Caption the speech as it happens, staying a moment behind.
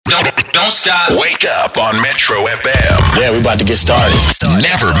Don't stop. Wake up on Metro FM. Yeah, we about to get started.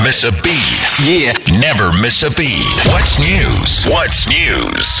 Never miss a beat. Yeah. Never miss a beat. What's news? What's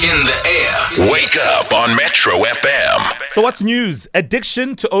news? In the air. Wake up on Metro FM. So what's news?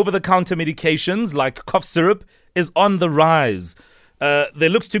 Addiction to over-the-counter medications like cough syrup is on the rise. There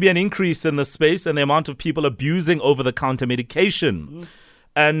looks to be an increase in the space and the amount of people abusing over-the-counter medication.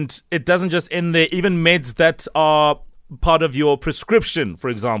 And it doesn't just end there. Even meds that are part of your prescription, for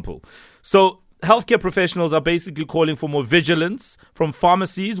example. So healthcare professionals are basically calling for more vigilance from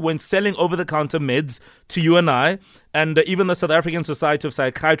pharmacies when selling over-the-counter meds to you and I. And even the South African Society of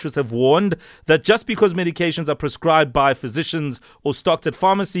Psychiatrists have warned that just because medications are prescribed by physicians or stocked at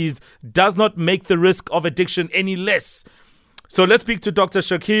pharmacies does not make the risk of addiction any less. So let's speak to Dr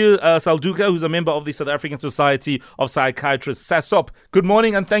Shaquir Salduker, who's a member of the South African Society of Psychiatrists, SASOP. Good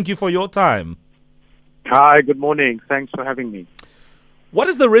morning and thank you for your time. Hi, good morning. Thanks for having me. What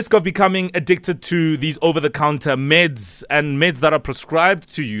is the risk of becoming addicted to these over-the-counter meds and meds that are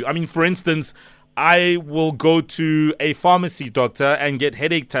prescribed to you? I mean, for instance, I will go to a pharmacy doctor and get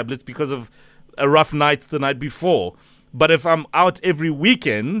headache tablets because of a rough night the night before. But if I'm out every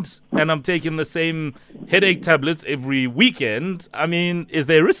weekend and I'm taking the same headache tablets every weekend, I mean, is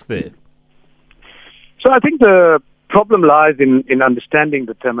there a risk there? So I think the problem lies in understanding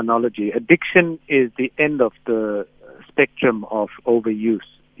the terminology. Addiction is the end of the spectrum of overuse.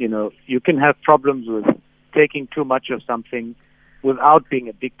 You know, you can have problems with taking too much of something without being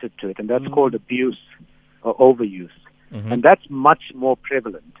addicted to it, and that's called abuse or overuse. And that's much more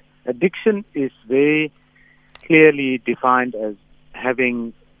prevalent. Addiction is very clearly defined as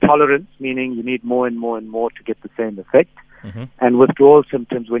having tolerance, meaning you need more and more and more to get the same effect. And withdrawal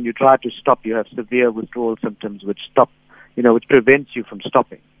symptoms, when you try to stop, you have severe withdrawal symptoms which which prevents you from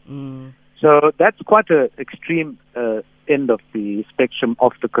stopping. So that's quite an extreme end of the spectrum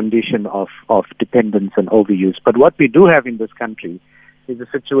of the condition of dependence and overuse. But what we do have in this country is a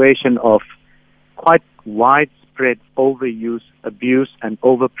situation of quite widespread overuse, abuse, and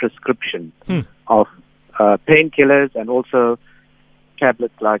overprescription of painkillers and also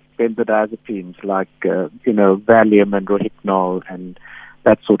tablets like benzodiazepines, like Valium and Rohypnol and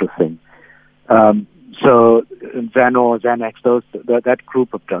that sort of thing. So Xanax, that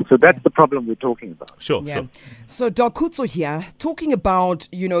group of drugs. So that's the problem we're talking about. Sure. So Doc Kutso here, talking about,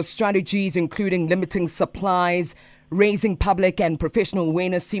 strategies including limiting supplies, raising public and professional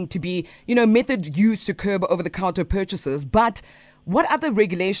awareness seem to be, method used to curb over-the-counter purchases. But what other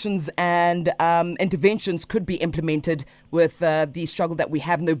regulations and interventions could be implemented with the struggle that we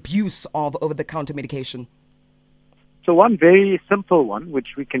have in the abuse of over-the-counter medication? So one very simple one, which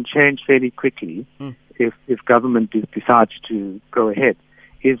we can change fairly quickly if government decides to go ahead,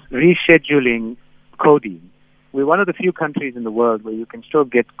 is rescheduling codeine. We're one of the few countries in the world where you can still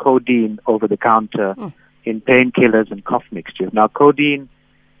get codeine over-the-counter in painkillers and cough mixtures. Now, codeine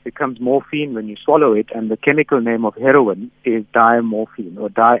becomes morphine when you swallow it, and the chemical name of heroin is diamorphine or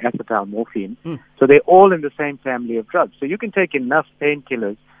diacetylmorphine. So they're all in the same family of drugs. So you can take enough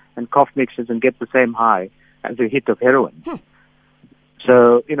painkillers and cough mixtures and get the same high as a hit of heroin.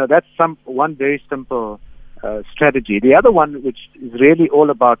 So, that's one very simple strategy. The other one, which is really all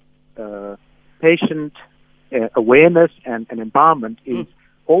about patient awareness and empowerment, is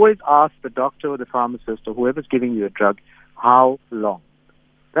always ask the doctor or the pharmacist or whoever's giving you a drug, how long?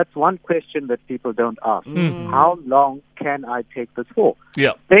 That's one question that people don't ask. How long can I take this for?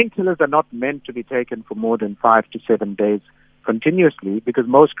 Painkillers are not meant to be taken for more than 5 to 7 days continuously because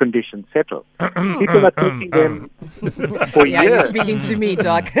most conditions settle. People are taking them for years. You're speaking to me,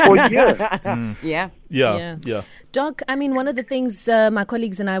 Doc. For years. Yeah. Doc, I mean, one of the things my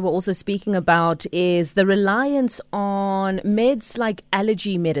colleagues and I were also speaking about is the reliance on meds like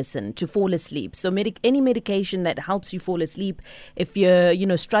allergy medicine to fall asleep. So any medication that helps you fall asleep, if you're,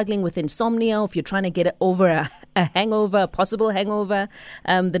 struggling with insomnia, if you're trying to get over a hangover, a possible hangover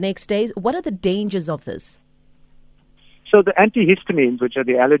the next days, what are the dangers of this? So the antihistamines, which are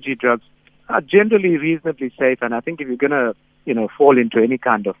the allergy drugs, are generally reasonably safe. And I think if you're going to, fall into any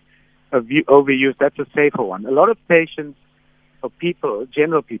kind of overuse, that's a safer one. A lot of patients or people,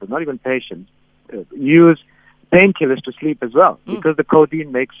 general people, not even patients, use painkillers to sleep as well because the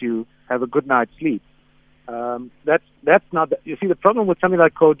codeine makes you have a good night's sleep. That's not. You see, the problem with something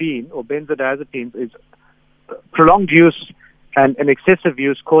like codeine or benzodiazepines is prolonged use and excessive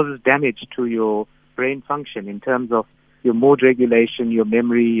use causes damage to your brain function in terms of your mood regulation, your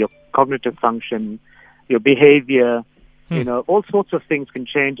memory, your cognitive function, your behavior. All sorts of things can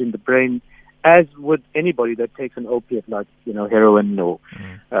change in the brain, as would anybody that takes an opiate like, heroin or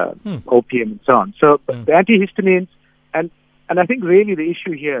opium and so on. So the antihistamines, and And I think really the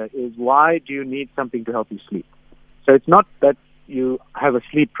issue here is, why do you need something to help you sleep? So it's not that you have a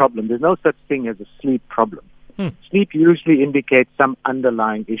sleep problem. There's no such thing as a sleep problem. Sleep usually indicates some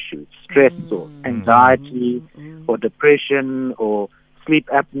underlying issue, stress or anxiety or depression or sleep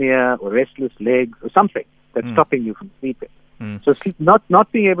apnea or restless legs or something that's stopping you from sleeping. So sleep,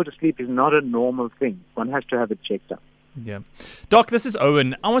 not being able to sleep is not a normal thing. One has to have it checked out. Yeah. Doc, this is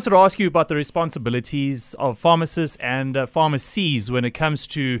Owen. I wanted to ask you about the responsibilities of pharmacists and pharmacies when it comes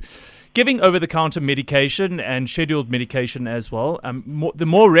to giving over-the-counter medication and scheduled medication as well. The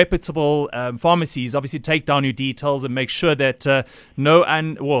more reputable pharmacies obviously take down your details and make sure that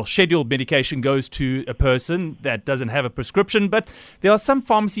scheduled medication goes to a person that doesn't have a prescription. But there are some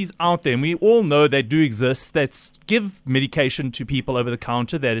pharmacies out there, and we all know they do exist, that give medication to people over the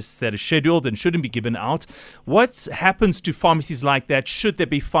counter that is scheduled and shouldn't be given out. What happens to pharmacies like that? Should they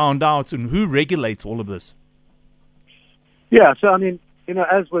be found out, and who regulates all of this? Yeah, so I mean,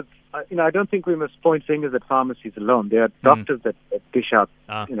 as with I don't think we must point fingers at pharmacies alone. There are doctors that dish out.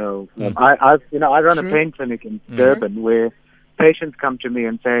 I run a pain clinic in Durban where patients come to me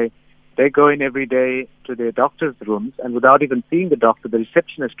and say they go in every day to their doctor's rooms, and without even seeing the doctor, the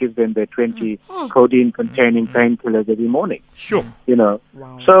receptionist gives them their 20 codeine-containing painkillers every morning. Sure. Wow.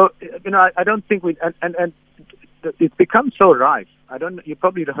 So I don't think and it's become so rife. You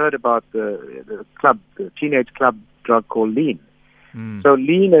probably heard about the teenage club drug called lean. So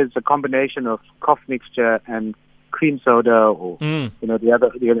lean is a combination of cough mixture and cream soda, or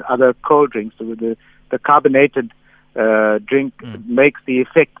the other cold drinks. So the carbonated drink makes the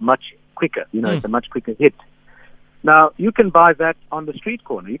effect much quicker. It's a much quicker hit. Now you can buy that on the street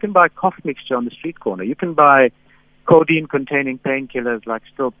corner. You can buy cough mixture on the street corner. You can buy codeine-containing painkillers like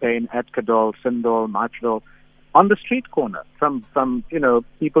Stilpain, Adcodol, Sindol, Mitral on the street corner from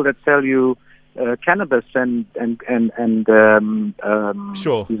people that sell you cannabis and Xanax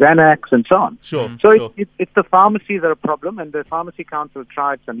and so on. So it's the pharmacies that are a problem, and the Pharmacy Council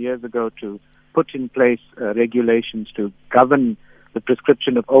tried some years ago to put in place regulations to govern the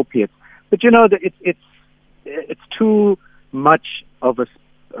prescription of opiates. But it's too much of a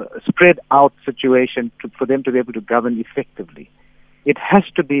spread out situation for them to be able to govern effectively. It has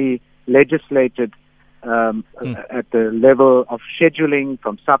to be legislated at the level of scheduling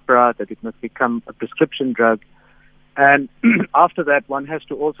from SAPRA, that it must become a prescription drug. And after that, one has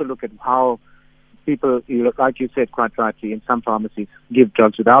to also look at how people, like you said quite rightly, in some pharmacies give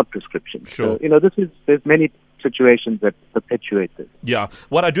drugs without prescription. Sure. So, there's many situations that perpetuate this. Yeah.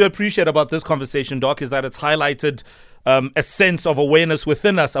 What I do appreciate about this conversation, Doc, is that it's highlighted a sense of awareness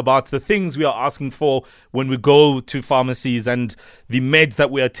within us about the things we are asking for when we go to pharmacies and the meds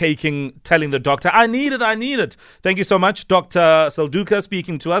that we are taking, telling the doctor, I need it. Thank you so much, Dr. Salduker,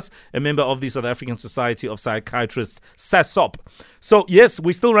 speaking to us, a member of the South African Society of Psychiatrists, SASOP. So, yes,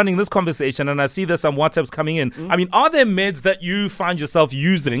 we're still running this conversation, and I see there's some WhatsApps coming in. I mean, are there meds that you find yourself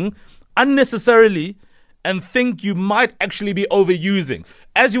using unnecessarily and think you might actually be overusing?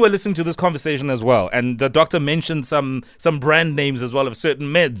 As you were listening to this conversation as well, and the doctor mentioned some brand names as well of certain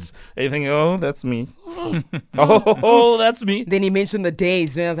meds, and you think, oh, that's me. oh, that's me. Then he mentioned the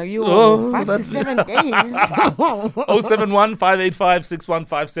days, and I was like, 5 to 7 days.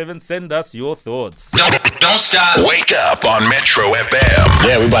 071-585-6157. Send us your thoughts. Don't stop. Wake up on Metro FM.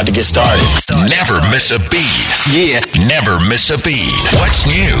 Yeah, we're about to get started. Never miss a beat. Yeah. Never miss a beat. What's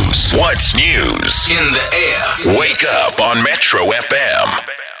news? In the air. Wake up on Metro FM.